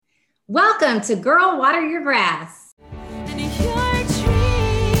Welcome to Girl Water Your Grass.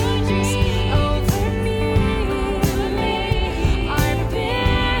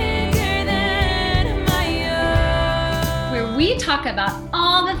 Where we talk about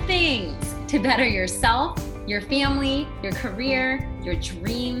all the things to better yourself, your family, your career, your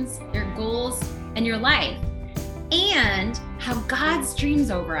dreams, your goals, and your life. And how God's dreams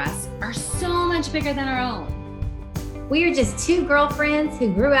over us are so much bigger than our own. We are just two girlfriends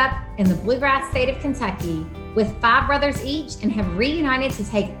who grew up in the bluegrass state of Kentucky with 5 brothers each and have reunited to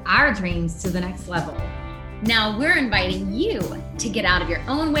take our dreams to the next level. Now we're inviting you to get out of your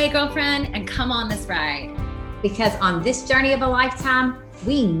own way, girlfriend, and come on this ride. Because on this journey of a lifetime,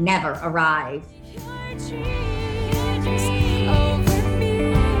 we never arrive.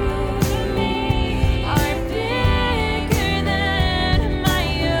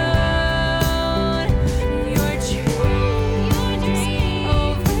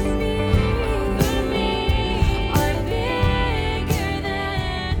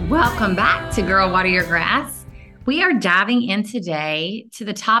 Welcome back to Girl Water Your Grass. We are diving in today to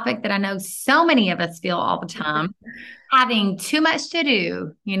the topic that I know so many of us feel all the time, having too much to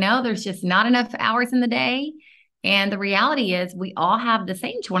do. There's just not enough hours in the day. And the reality is we all have the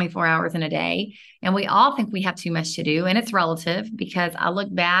same 24 hours in a day, and we all think we have too much to do. And it's relative because I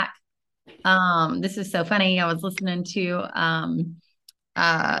look back. This is so funny. I was listening to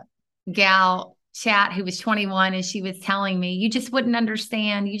gal chat who was 21, and she was telling me, you just wouldn't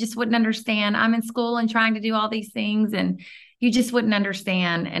understand. I'm in school and trying to do all these things, and you just wouldn't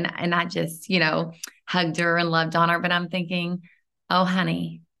understand. And I just, hugged her and loved on her. But I'm thinking, oh,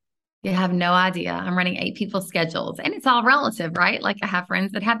 honey, you have no idea. I'm running 8 people's schedules, and it's all relative, right? Like I have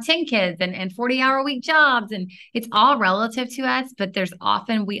friends that have 10 kids and 40-hour-a-week jobs, and it's all relative to us. But there's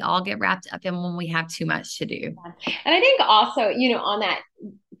often we all get wrapped up in when we have too much to do. And I think also, on that,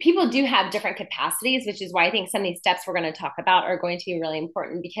 people do have different capacities, which is why I think some of these steps we're going to talk about are going to be really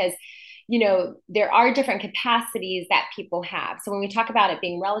important because, there are different capacities that people have. So when we talk about it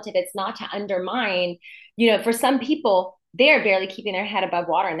being relative, it's not to undermine, for some people, they're barely keeping their head above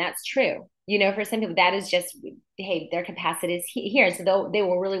water. And that's true. For some people, that is just, hey, their capacity is here. So they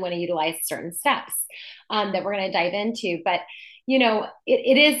will really want to utilize certain steps that we're going to dive into. But,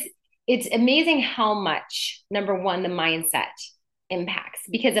 it's amazing how much, number one, the mindset impacts.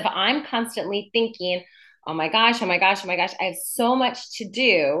 Because if I'm constantly thinking, oh my gosh, I have so much to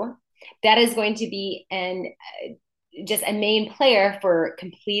do, that is going to be just a main player for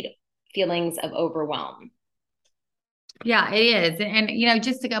complete feelings of overwhelm. Yeah, it is. And,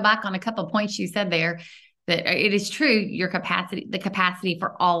 just to go back on a couple of points you said there, that it is true, the capacity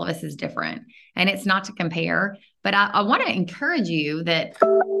for all of us is different, and it's not to compare. But I want to encourage you that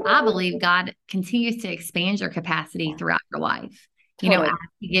I believe God continues to expand your capacity throughout your life. Totally.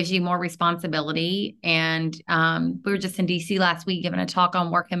 He gives you more responsibility. And we were just in DC last week giving a talk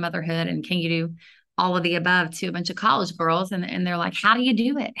on work and motherhood and can you do all of the above to a bunch of college girls. And they're like, how do you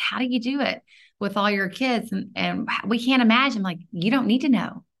do it? How do you do it with all your kids? And we can't imagine, like, you don't need to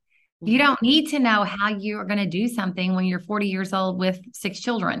know. You don't need to know how you are going to do something when you're 40 years old with 6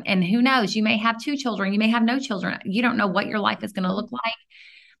 children. And who knows, you may have 2 children, you may have no children. You don't know what your life is going to look like.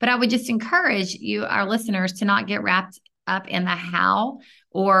 But I would just encourage you, our listeners, to not get wrapped up in the how,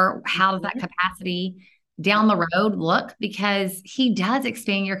 or how does that capacity down the road look, because he does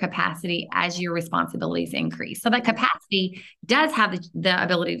expand your capacity as your responsibilities increase. So that capacity does have the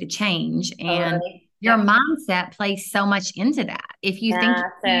ability to change, and your mindset plays so much into that. If you think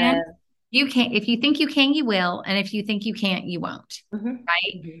you can, if you think you can, you will. And if you think you can't, you won't. Right.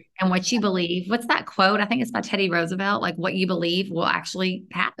 Mm-hmm. And what you believe, what's that quote? I think it's by Teddy Roosevelt. Like, what you believe will actually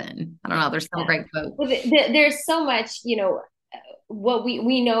happen. I don't know. There's some great quote. Well, there's so much, what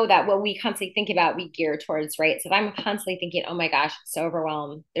we know that what we constantly think about, we gear towards, right? So if I'm constantly thinking, oh my gosh, so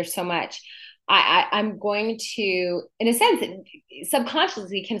overwhelmed, there's so much, I'm going to, in a sense,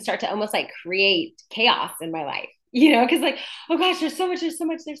 subconsciously can start to almost like create chaos in my life. Because like, oh gosh, there's so much.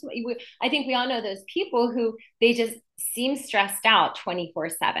 I think we all know those people who they just seem stressed out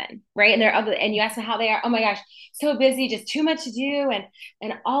 24/7, right? And you ask them how they are. Oh my gosh, so busy, just too much to do,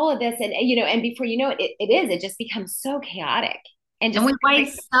 and all of this, and and before you know it, it just becomes so chaotic, and we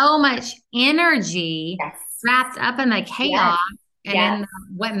waste so much energy wrapped up in the chaos and in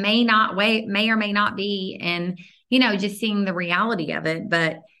what may or may not be, and just seeing the reality of it.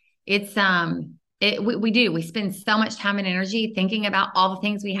 But it's we spend so much time and energy thinking about all the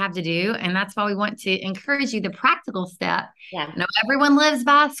things we have to do. And that's why we want to encourage you the practical step. Yeah. I know everyone lives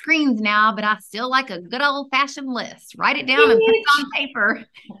by screens now, but I still like a good old fashioned list. Write it down and put it on paper,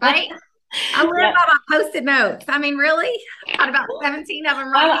 right? I live Yeah. by my Post-it notes. I mean, really? Got about 17 of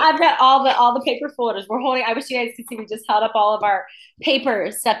them right here. I've got all the paper folders. We're holding. I wish you guys could see. We just held up all of our paper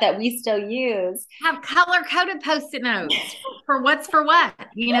stuff that we still use. Have color coded Post-it notes for what's for what,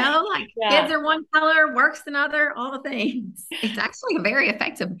 like Yeah. kids are one color, works another, all the things. It's actually a very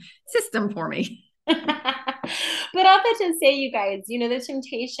effective system for me. But all that to say, you guys, the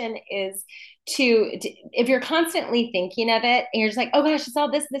temptation is if you're constantly thinking of it and you're just like, oh gosh, it's all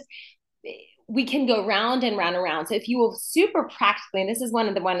this, we can go round and round and round. So if you will super practically, and this is one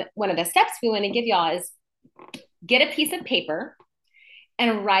of the steps we want to give y'all, is get a piece of paper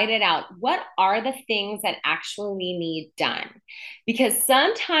and write it out. What are the things that actually need done? Because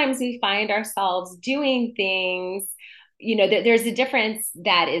sometimes we find ourselves doing things, there's a difference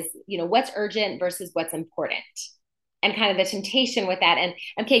that is, what's urgent versus what's important, and kind of the temptation with that. And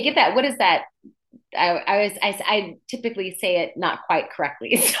okay, get that. What is that? I typically say it not quite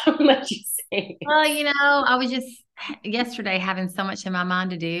correctly, so I'll let you say it. Well, I was just yesterday having so much in my mind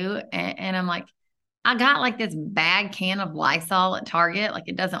to do, and I'm like, I got like this bag can of Lysol at Target, like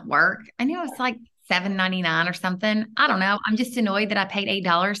it doesn't work. I know it's like $7.99 or something. I don't know. I'm just annoyed that I paid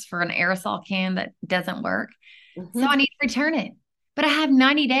 $8 for an aerosol can that doesn't work. So I need to return it. But I have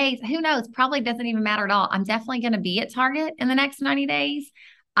 90 days. Who knows? Probably doesn't even matter at all. I'm definitely going to be at Target in the next 90 days.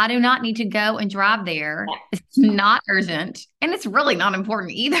 I do not need to go and drive there. It's not urgent. And it's really not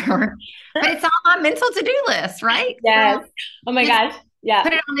important either. But it's on my mental to-do list, right? Yes. So oh my gosh. Yeah.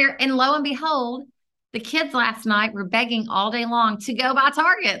 put it on there. And lo and behold, the kids last night were begging all day long to go by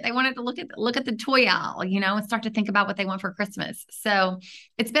Target. They wanted to look at the toy aisle, and start to think about what they want for Christmas. So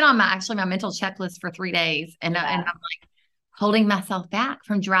it's been on my mental checklist for 3 days. And I'm like holding myself back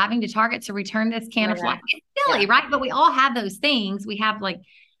from driving to Target to return this can of fluff. It's silly, right? But we all have those things. We have like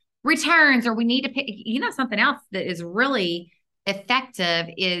returns, or we need to pay. Something else that is really effective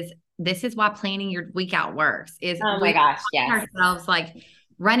is, this is why planning your week out works, is oh my gosh, yes. ourselves like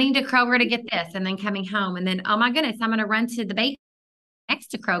running to Kroger to get this, and then coming home, and then, oh my goodness, I'm going to run to the bakery next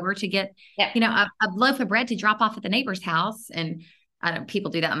to Kroger to get, a loaf of bread to drop off at the neighbor's house. And I don't,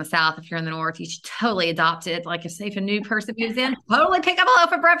 people do that in the South. If you're in the North, you should totally adopt it. Like if a new person moves in, totally pick up a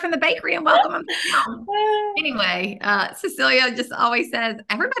loaf of bread from the bakery and welcome them down. Anyway, Cecilia just always says,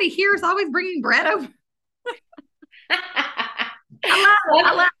 everybody here is always bringing bread over.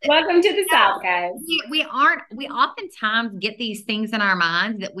 I love it. Welcome to the South, guys. We oftentimes get these things in our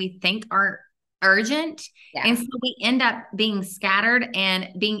minds that we think are urgent. Yeah. And so we end up being scattered and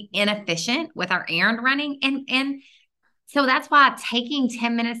being inefficient with our errand running. And so that's why taking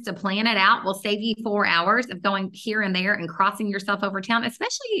 10 minutes to plan it out will save you 4 hours of going here and there and crossing yourself over town,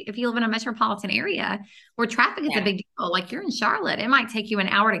 especially if you live in a metropolitan area where traffic is a big deal. Like you're in Charlotte, it might take you an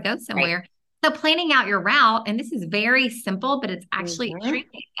hour to go somewhere. Right. So planning out your route, and this is very simple, but it's actually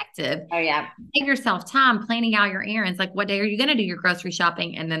extremely effective. Oh yeah. Save yourself time planning out your errands. Like what day are you going to do your grocery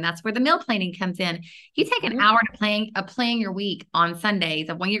shopping? And then that's where the meal planning comes in. You take an hour to plan your week on Sundays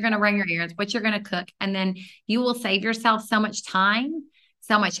of when you're going to run your errands, what you're going to cook. And then you will save yourself so much time,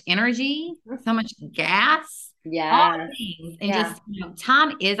 so much energy, so much gas. Yeah. All things. And just,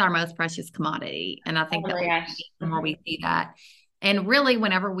 time is our most precious commodity. And I think the more we see that. And really,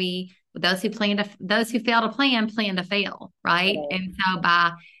 whenever those who fail to plan to fail, right? And so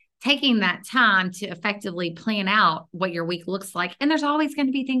by taking that time to effectively plan out what your week looks like, and there's always going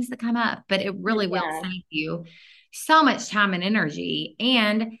to be things that come up, but it really will save you so much time and energy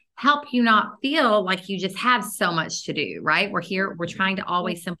and help you not feel like you just have so much to do, right? We're trying to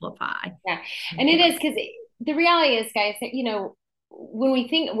always simplify. Yeah. And it is, because the reality is, guys, that, when we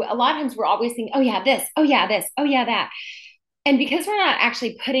think, a lot of times we're always thinking, oh yeah, this, oh yeah, this, oh yeah, that. And because we're not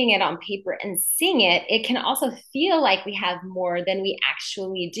actually putting it on paper and seeing it, it can also feel like we have more than we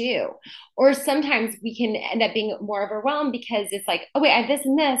actually do. Or sometimes we can end up being more overwhelmed because it's like, oh wait, I have this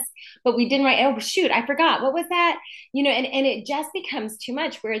and this, but we didn't write, oh shoot, I forgot. What was that? And it just becomes too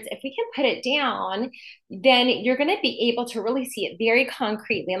much. Whereas if we can put it down, then you're going to be able to really see it very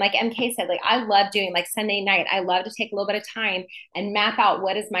concretely. And like MK said, like I love doing like Sunday night, I love to take a little bit of time and map out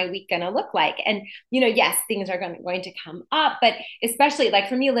what is my week going to look like. And, yes, things are going to come up, but especially like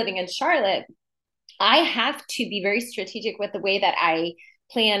for me living in Charlotte, I have to be very strategic with the way that I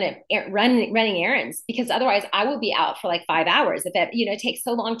plan running errands, because otherwise I will be out for like 5 hours if it takes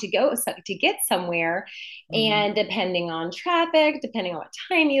so long to get somewhere. And depending on traffic, depending on what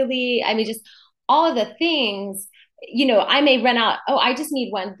time you leave, I mean, just all of the things, I may run out, oh, I just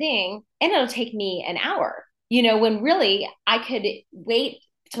need one thing, and it'll take me an hour, when really I could wait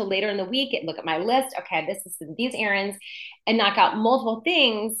till later in the week and look at my list. Okay, this is these errands, and knock out multiple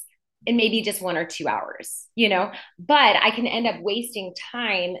things in maybe just 1 or 2 hours, but I can end up wasting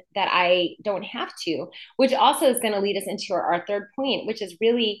time that I don't have to, which also is going to lead us into our third point, which is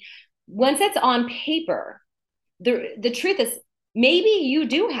really, once it's on paper, the truth is maybe you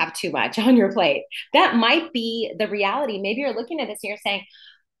do have too much on your plate. That might be the reality. Maybe you're looking at this and you're saying,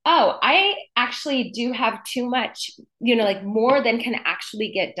 oh, I actually do have too much, like more than can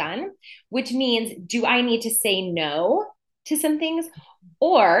actually get done, which means, do I need to say no to some things?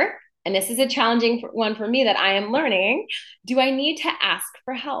 Or, and this is a challenging one for me that I am learning, do I need to ask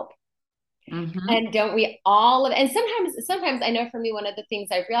for help? Mm-hmm. And don't we all and sometimes I know for me, one of the things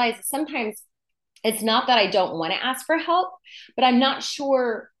I've realized is sometimes it's not that I don't want to ask for help, but I'm not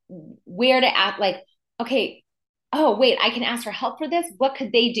sure where to ask. Like, okay, oh, wait, I can ask for help for this. What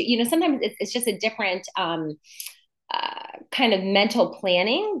could they do? Sometimes it's just a different kind of mental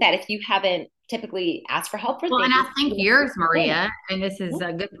planning that if you haven't typically asked for help for Well, things. and I think yours, Maria, and this is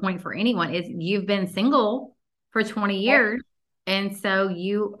a good point for anyone, is you've been single for 20 years. And so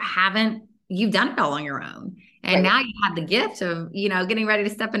you've done it all on your own. And now you have the gift of, getting ready to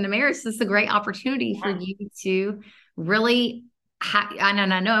step into marriage. So it's a great opportunity for you to really,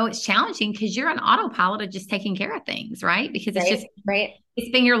 and I know it's challenging because you're on autopilot of just taking care of things, right? Because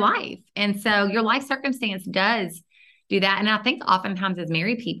it's been your life. And so your life circumstance does do that. And I think oftentimes as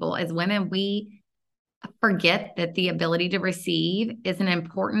married people, as women, we forget that the ability to receive is an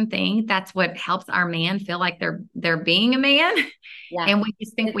important thing. That's what helps our man feel like they're being a man. Yeah. And we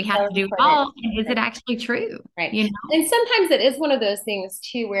just think we have to do it all. And is it actually true? Right. And sometimes it is one of those things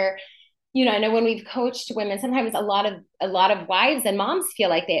too, where, I know when we've coached women, sometimes a lot of wives and moms feel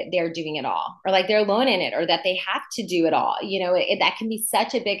like they're doing it all, or like they're alone in it, or that they have to do it all. That can be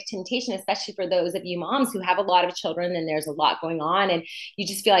such a big temptation, especially for those of you moms who have a lot of children and there's a lot going on, and you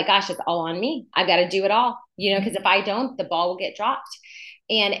just feel like, gosh, it's all on me. I've got to do it all, because if I don't, the ball will get dropped.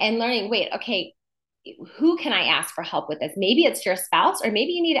 And learning, wait, okay, who can I ask for help with this? Maybe it's your spouse, or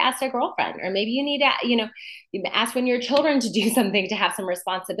maybe you need to ask a girlfriend, or maybe you need to, you ask when your children to do something, to have some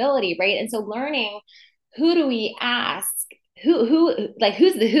responsibility, right? And so learning, who do we ask?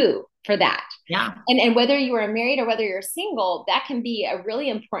 Who's the who for that? Yeah. And whether you are married or whether you're single, that can be a really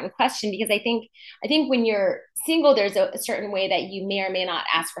important question, because I think when you're single, there's a certain way that you may or may not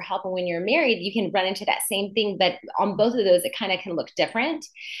ask for help. And when you're married, you can run into that same thing, but on both of those, it kind of can look different.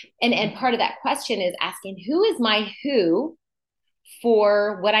 And part of that question is asking, who is my who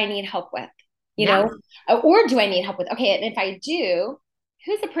for what I need help with, or do I need help with? Okay. And if I do,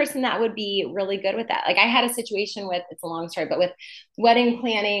 who's the person that would be really good with that? Like, I had a situation with, it's a long story, but with wedding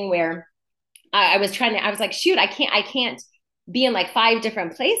planning where I was like, shoot, I can't be in like 5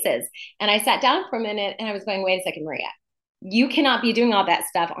 different places. And I sat down for a minute and I was going, wait a second, Maria, you cannot be doing all that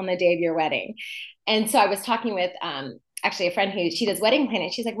stuff on the day of your wedding. And so I was talking with actually a friend she does wedding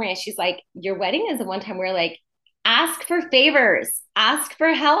planning. She's like, Maria, she's like, your wedding is the one time where, like, ask for favors, ask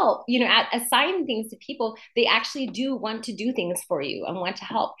for help, assign things to people. They actually do want to do things for you and want to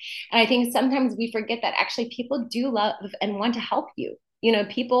help. And I think sometimes we forget that actually people do love and want to help you.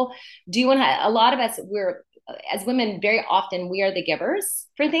 People do want to, a lot of us, we're, as women, very often we are the givers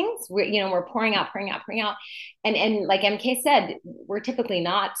for things. We're pouring out. And like MK said, we're typically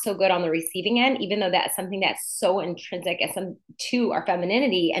not so good on the receiving end, even though that's something that's so intrinsic to our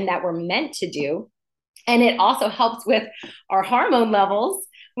femininity and that we're meant to do. And it also helps with our hormone levels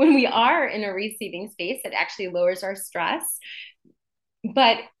when we are in a receiving space. It actually lowers our stress.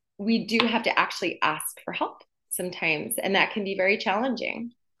 But we do have to actually ask for help sometimes, and that can be very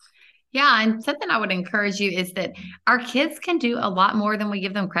challenging. Yeah. And something I would encourage you is that our kids can do a lot more than we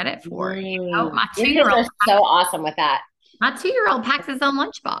give them credit for. My 2-year-old are so awesome with that. My 2-year-old packs his own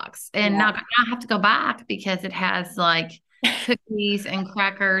lunchbox, and now I have to go back because it has like cookies and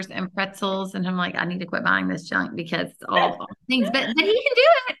crackers and pretzels. And I'm like, I need to quit buying this junk because it's all things, but he can do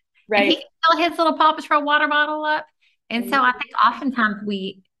it. Right. And he can fill his little Paw Patrol water bottle up. And so I think oftentimes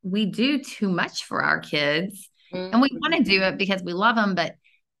we do too much for our kids, and we want to do it because we love them, but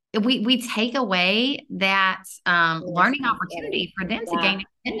we take away that learning opportunity for them to gain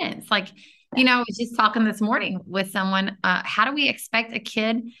independence. Like, I was just talking this morning with someone, how do we expect a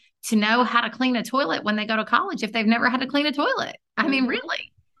kid to know how to clean a toilet when they go to college if they've never had to clean a toilet? I mean,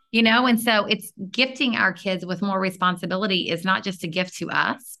 really, and so it's gifting our kids with more responsibility is not just a gift to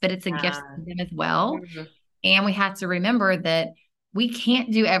us, but it's a gift to them as well. And we have to remember that we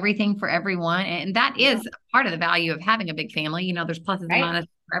can't do everything for everyone. And that is part of the value of having a big family. There's pluses and minuses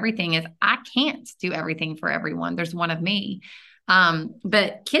for everything. Is I can't do everything for everyone. There's one of me.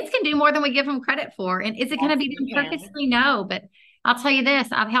 But kids can do more than we give them credit for. And is it going to be done perfectly? No, but I'll tell you this,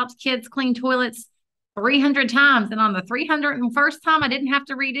 I've helped kids clean toilets 300 times. And on the 301st time, I didn't have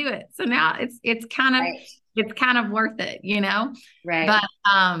to redo it. So now it's kind of, Right. it's kind of worth it, you know? Right. But,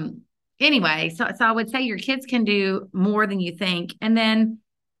 anyway, so I would say your kids can do more than you think. And then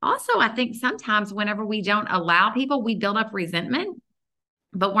also, I think sometimes whenever we don't allow people, we build up resentment,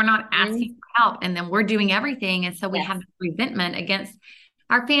 but we're not asking for help. And then we're doing everything. And so we have resentment against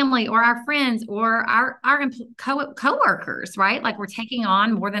our family or our friends or our coworkers, right? Like we're taking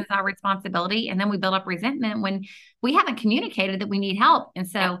on more than our responsibility. And then we build up resentment when we haven't communicated that we need help. And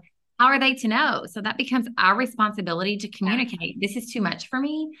so how are they to know? So that becomes our responsibility to communicate. This is too much for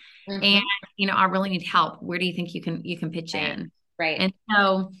me. And, I really need help. Where do you think you can pitch in? Right. And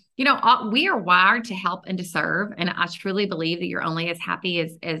so, we are wired to help and to serve. And I truly believe that you're only as happy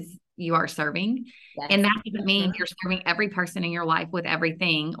as you are serving. Yes. And that doesn't mean you're serving every person in your life with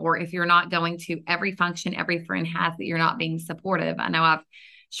everything, or if you're not going to every function every friend has, that you're not being supportive. I know I've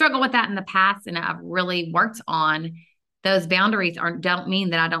struggled with that in the past, and I've really worked on those boundaries. Don't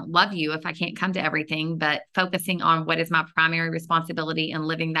mean that I don't love you if I can't come to everything, but focusing on what is my primary responsibility and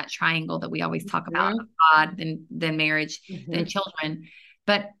living that triangle that we always talk about, God, then marriage, then children.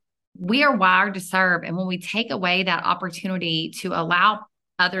 But we are wired to serve. And when we take away that opportunity to allow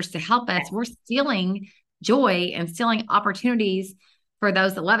others to help us, we're stealing joy and stealing opportunities for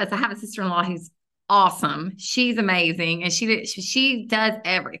those that love us. I have a sister-in-law who's awesome. She's amazing. And she does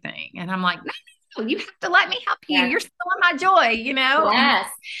everything. And I'm like, no, you have to let me help you. You're stealing my joy, Yes.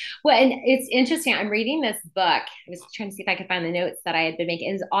 Well, and it's interesting. I'm reading this book. I was trying to see if I could find the notes that I had been making.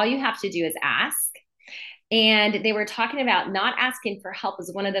 And all you have to do is ask. And they were talking about not asking for help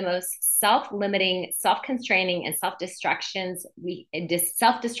is one of the most self-limiting, self-constraining, and self-destructive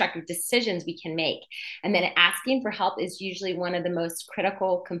decisions we can make. And then asking for help is usually one of the most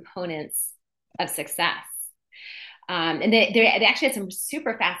critical components of success. And they actually had some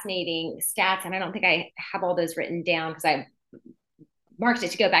super fascinating stats, and I don't think I have all those written down because I marked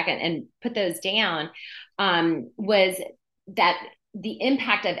it to go back and put those down, was that the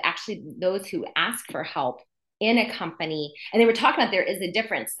impact of actually those who ask for help in a company. And they were talking about there is a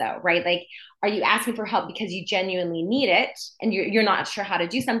difference though, right? Like, are you asking for help because you genuinely need it and you're not sure how to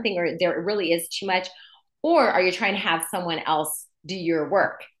do something, or there really is too much, or are you trying to have someone else do your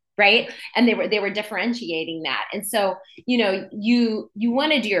work? Right. And they were differentiating that. And so, you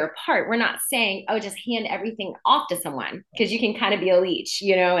want to do your part. We're not saying, oh, just hand everything off to someone, because you can kind of be a leech,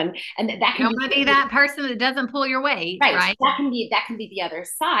 and that can be that person that doesn't pull your weight. Right. That can be the other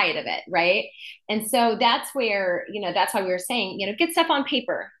side of it. Right. And so that's where, that's why we were saying, get stuff on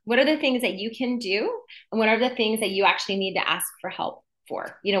paper. What are the things that you can do? And what are the things that you actually need to ask for help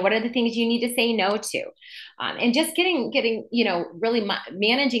for? What are the things you need to say no to? And just getting, really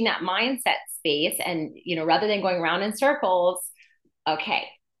managing that mindset space. And, rather than going around in circles, okay,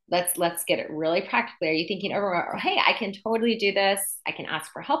 let's get it really practical. Are you thinking over, hey, I can totally do this. I can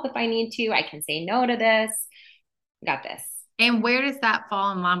ask for help if I need to. I can say no to this. Got this. And where does that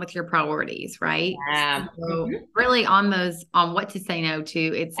fall in line with your priorities, right? Yeah. So really on what to say no to,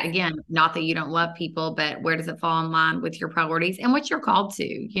 it's again, not that you don't love people, but where does it fall in line with your priorities and what you're called to,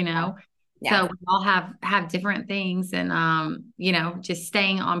 Yeah. So we all have different things, and, just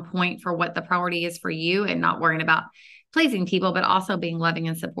staying on point for what the priority is for you and not worrying about pleasing people, but also being loving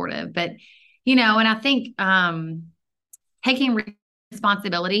and supportive. But, and I think, taking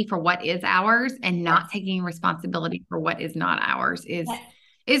responsibility for what is ours and not taking responsibility for what is not ours is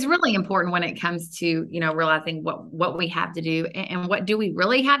really important when it comes to, realizing what we have to do and what do we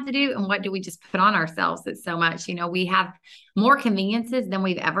really have to do and what do we just put on ourselves. That's so much, we have more conveniences than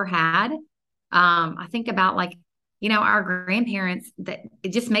we've ever had. I think about our grandparents, that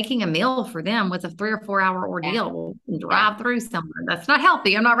just making a meal for them was a 3 or 4 hour ordeal. We'll drive through somewhere. That's not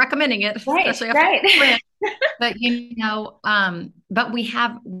healthy. I'm not recommending it. Right. But, but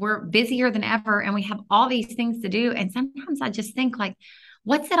we're busier than ever and we have all these things to do. And sometimes I just think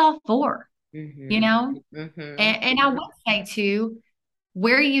what's it all for? And I would say too,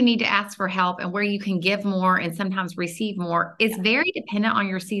 where you need to ask for help and where you can give more and sometimes receive more is very dependent on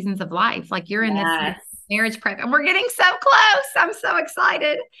your seasons of life. Like you're in this marriage prep and we're getting so close. I'm so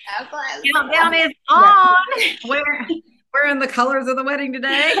excited. So close. Countdown is on. We're in the colors of the wedding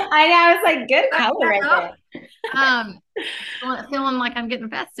today. I know. It's like good color right there. Feeling like I'm getting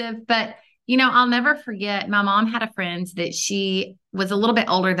festive, but I'll never forget. My mom had a friend that she was a little bit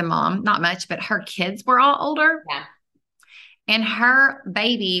older than mom, not much, but her kids were all older. Yeah. And her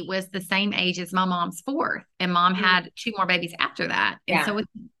baby was the same age as my mom's fourth. And mom had 2 more babies after that. And so it's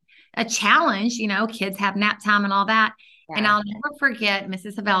a challenge, kids have nap time and all that. Yeah. And I'll never forget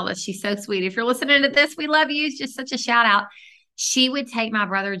Mrs. Havelis. She's so sweet. If you're listening to this, we love you. It's just such a shout out. she would take my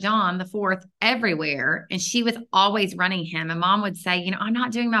brother John, the fourth, everywhere. And she was always running him. And mom would say, I'm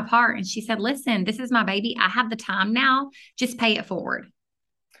not doing my part. And she said, listen, this is my baby. I have the time now. Just pay it forward.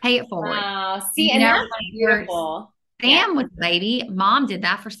 Pay it forward. Wow. See, and that's beautiful. Sam was the baby. Mom did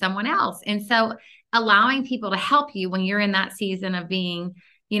that for someone else. And so allowing people to help you when you're in that season of being,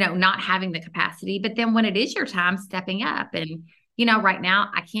 not having the capacity, but then when it is your time, stepping up. And right now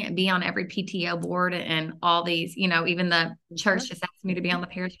I can't be on every PTO board and all these, even the church just asked me to be on the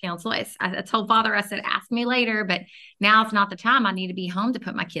parish council. I told Father, I said, ask me later, but now it's not the time. I need to be home to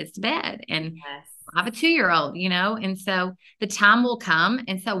put my kids to bed. And I have a 2-year-old, and so the time will come.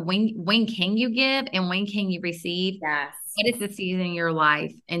 And so when can you give and when can you receive? Yes. What is the season in your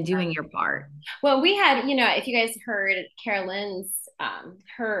life and doing your part? Well, we had, if you guys heard Carolyn's,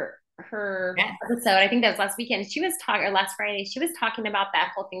 her episode, I think that was last weekend. She was talking, or last Friday, she was talking about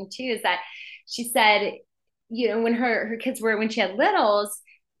that whole thing too, is that she said, when her kids when she had littles,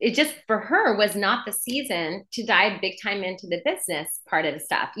 it just for her was not the season to dive big time into the business part of the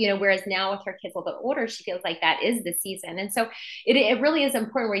stuff, whereas now with her kids a little bit older, she feels like that is the season. And so it really is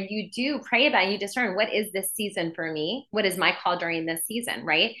important where you do pray about it, you discern what is this season for me? What is my call during this season,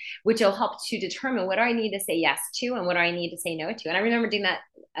 right? Which will help to determine what do I need to say yes to and what do I need to say no to. And I remember doing that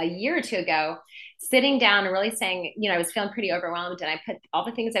a year or two ago, sitting down and really saying, I was feeling pretty overwhelmed and I put all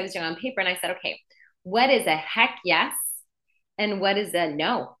the things I was doing on paper and I said, okay, what is a heck yes? And what is a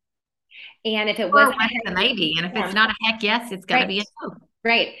no? And if it wasn't a maybe, and if it's not a heck yes, it's got to be a no.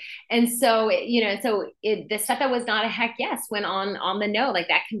 Right. And so, the stuff that was not a heck yes went on the no. Like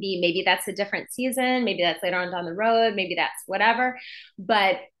that can be, maybe that's a different season. Maybe that's later on down the road. Maybe that's whatever.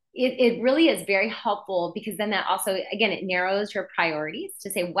 But it really is very helpful because then that also, again, it narrows your priorities to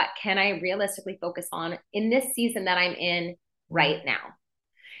say, what can I realistically focus on in this season that I'm in right now?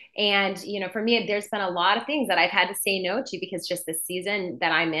 And, for me, there's been a lot of things that I've had to say no to because just the season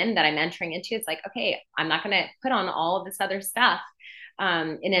that I'm in, that I'm entering into, it's like, okay, I'm not going to put on all of this other stuff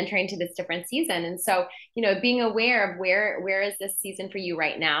in entering into this different season. And so, being aware of where is this season for you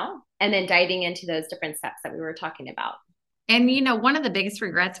right now, and then diving into those different steps that we were talking about. And, one of the biggest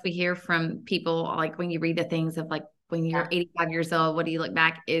regrets we hear from people, like when you read the things of like, when you're 85 years old, what do you look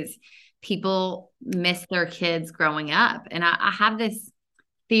back, is people miss their kids growing up. And I have this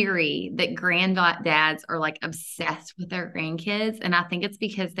theory that granddads are like obsessed with their grandkids. And I think it's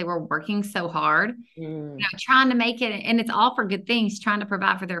because they were working so hard, trying to make it, and it's all for good things, trying to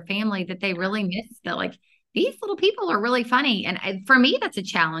provide for their family, that they really miss that, like, these little people are really funny. And for me, that's a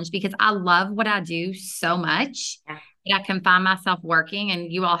challenge because I love what I do so much. I can find myself working, and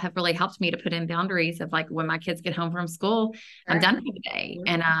you all have really helped me to put in boundaries of like, when my kids get home from school, I'm done for the day.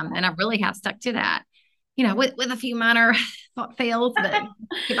 And I really have stuck to that. With a few minor fails, but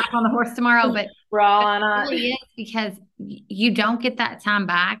get back on the horse tomorrow. But it really is because you don't get that time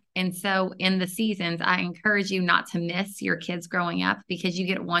back. And so in the seasons, I encourage you not to miss your kids growing up because you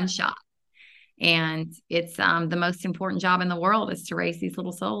get one shot. And it's the most important job in the world is to raise these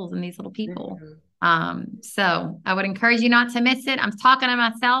little souls and these little people. So I would encourage you not to miss it. I'm talking to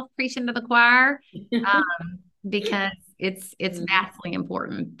myself, preaching to the choir, because it's vastly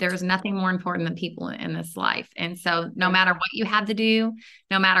important. There's nothing more important than people in this life. And so no matter what you have to do,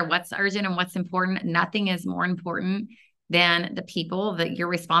 no matter what's urgent and what's important, nothing is more important than the people that you're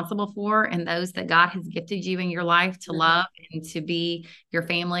responsible for and those that God has gifted you in your life to love and to be your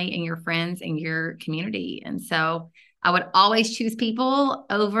family and your friends and your community. And so I would always choose people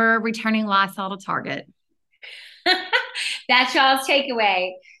over returning Lysol to Target. That's y'all's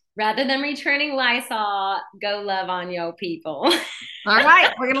takeaway. Rather than returning Lysol, go love on your people. All right.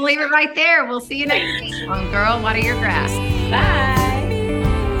 We're going to leave it right there. We'll see you next week on Girl, Water Your Grass. Bye.